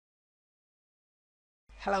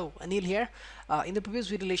Hello, Anil here. In the previous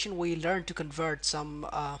video lesson, we learned to convert some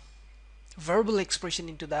verbal expression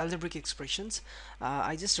into the algebraic expressions.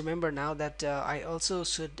 I just remember now that I also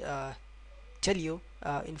should tell you,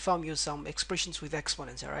 inform you some expressions with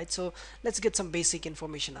exponents. All right, so let's get some basic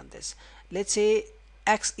information on this. Let's say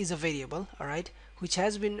x is a variable, all right, which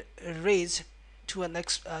has been raised to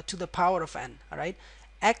to the power of n. All right,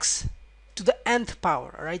 x to the nth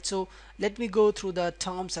power. All right, so let me go through the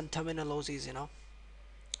terms and terminologies.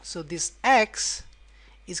 So this x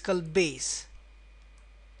is called base,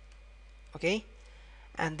 okay,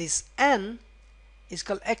 and this n is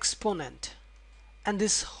called exponent, and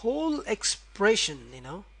this whole expression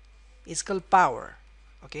is called power,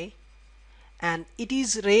 okay, and it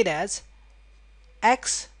is read as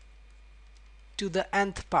x to the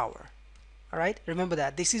nth power. All right, remember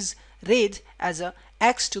that this is read as a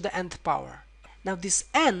x to the nth power. Now this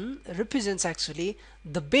n represents actually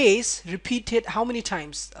the base repeated how many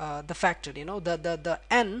times, the factor, the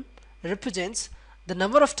n represents the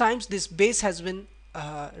number of times this base has been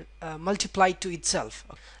multiplied to itself.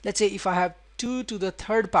 Let's say if I have 2 to the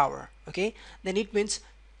third power, okay, then it means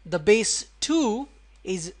the base 2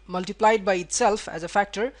 is multiplied by itself as a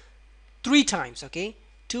factor 3 times, okay,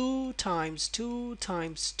 2 times 2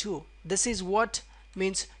 times 2. This is what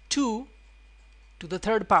means 2 to the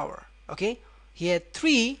third power, okay. Here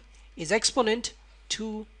 3 is exponent,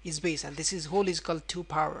 2 is base, and this is whole is called 2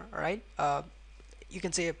 power. All right, you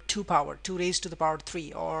can say 2 power, 2 raised to the power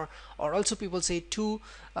 3, or also people say 2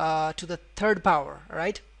 to the third power. All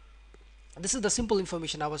right, this is the simple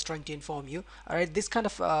information I was trying to inform you. All right, this kind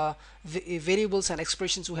of variables and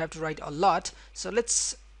expressions we have to write a lot, so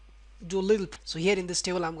let's do a little. So here in this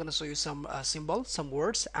table I'm going to show you some symbols, some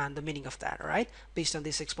words, and the meaning of that, all right, based on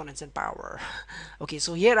these exponents and power. Okay,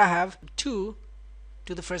 so here I have 2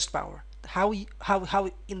 to the first power. How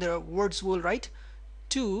in the words we'll write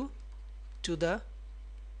 2 to the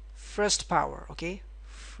first power, okay,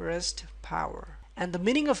 first power, and the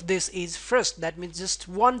meaning of this is first, that means just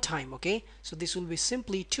one time, okay, so this will be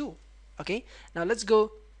simply 2. Okay, now let's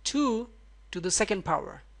go 2 to the second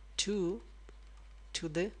power, 2 to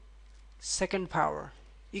the second power.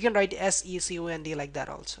 You can write second like that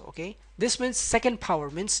also, okay. This means second power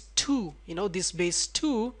means 2, this base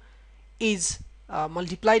 2 is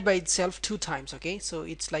multiplied by itself 2 times, okay, so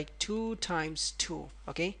it's like 2 times 2,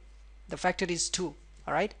 okay, the factor is 2.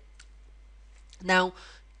 All right, now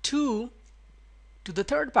 2 to the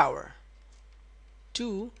third power,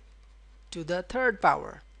 2 to the third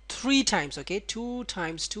power 3 times, okay, 2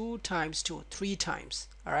 times 2 times 2, 3 times.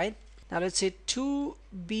 All right, now let's say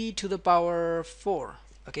 2b to the power 4,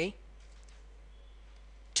 okay,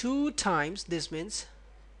 2 times, this means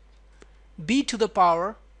b to the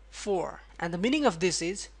power 4, and the meaning of this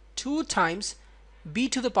is 2 times b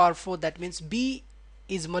to the power 4, that means b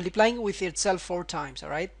is multiplying with itself 4 times. All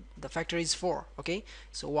right, the factor is 4, okay,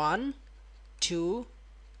 so 1 2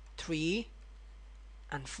 3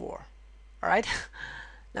 and 4. All right,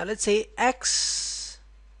 now let's say x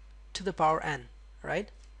to the power n, right,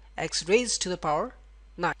 x raised to the power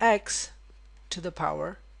 9, x to the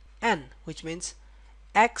power n, which means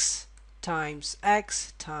x times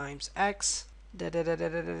x times x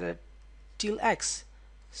till x.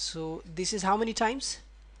 So this is how many times?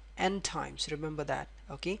 N times, remember that,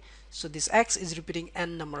 okay. So this x is repeating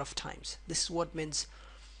n number of times. This is what means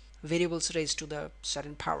variables raised to the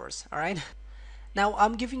certain powers. All right, now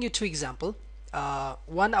I'm giving you 2 examples.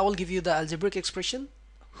 One, I will give you the algebraic expression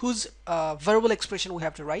whose verbal expression we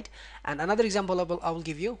have to write, and another example I will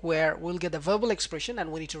give you where we'll get the verbal expression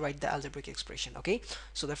and we need to write the algebraic expression. Okay,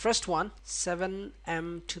 so the first one,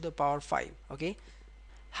 7m to the power 5, okay.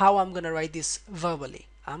 How I'm gonna write this verbally?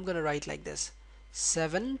 I'm gonna write like this: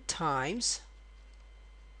 7 times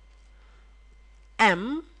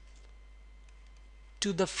m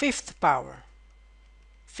to the 5th power,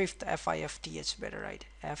 5th, F-I-F-T-H, better, right,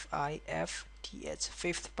 F-I-F-T-H,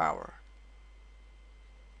 5th power.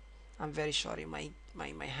 I'm very sorry, my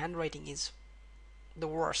handwriting is the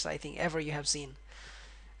worst I think ever you have seen,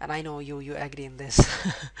 and I know you agree in this.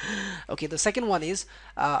 Okay, the second one is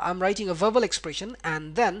I'm writing a verbal expression,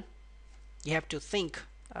 and then you have to think.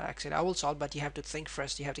 Actually I will solve, but you have to think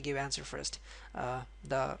first, you have to give answer first,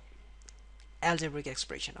 the algebraic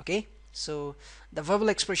expression. Okay, so the verbal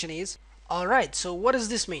expression is, all right, so what does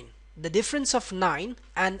this mean? The difference of 9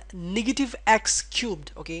 and negative x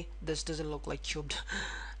cubed. Okay, this doesn't look like cubed.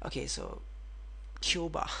 Okay, so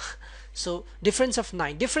cuba. So difference of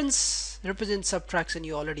 9, difference represents subtraction,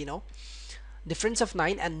 you already know. Difference of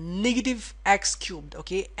 9 and negative x cubed,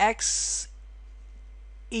 okay, x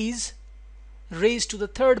is raised to the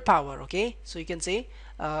third power, okay, so you can say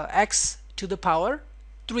x to the power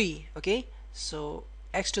 3, okay, so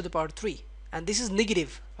x to the power 3, and this is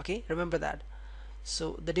negative, okay, remember that.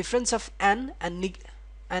 So the difference of n and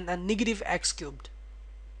negative x cubed.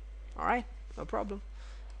 Alright, no problem.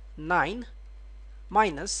 9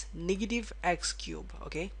 minus negative x cube,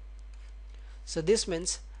 okay, so this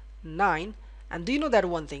means 9. And do you know that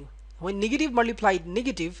one thing, when negative multiplied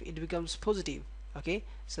negative, it becomes positive, okay,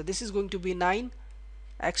 so this is going to be 9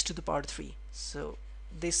 x to the power 3. So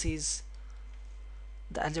this is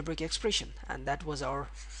the algebraic expression, and that was our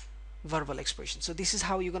verbal expression. So this is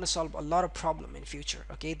how you're going to solve a lot of problem in future,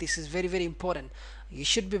 okay. This is very, very important. You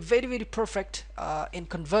should be very, very perfect in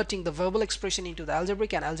converting the verbal expression into the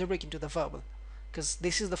algebraic and algebraic into the verbal, because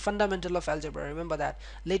this is the fundamental of algebra. Remember that.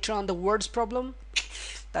 Later on, the words problem,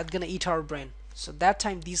 that's gonna eat our brain. So that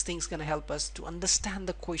time these things gonna help us to understand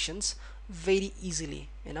the questions very easily.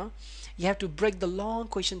 You know, you have to break the long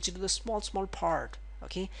questions into the small part,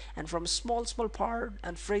 okay, and from small part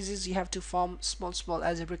and phrases you have to form small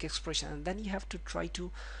algebraic expression, and then you have to try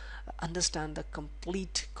to understand the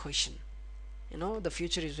complete question. You know, the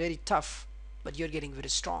future is very tough, but you're getting very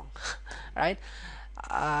strong. Right.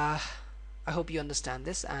 I hope you understand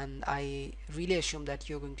this, and I really assume that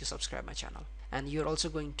you're going to subscribe my channel, and you're also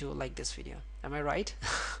going to like this video. Am I right?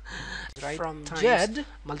 Right. From Jed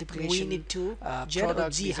multiplication, we need to Jed or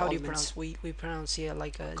G. How do you pronounce? We pronounce here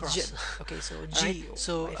like a Jed. Okay, so G. Right?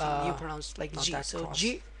 So you pronounce like G. So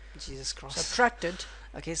G. Jesus Christ. Subtracted.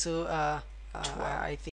 Okay, so I think.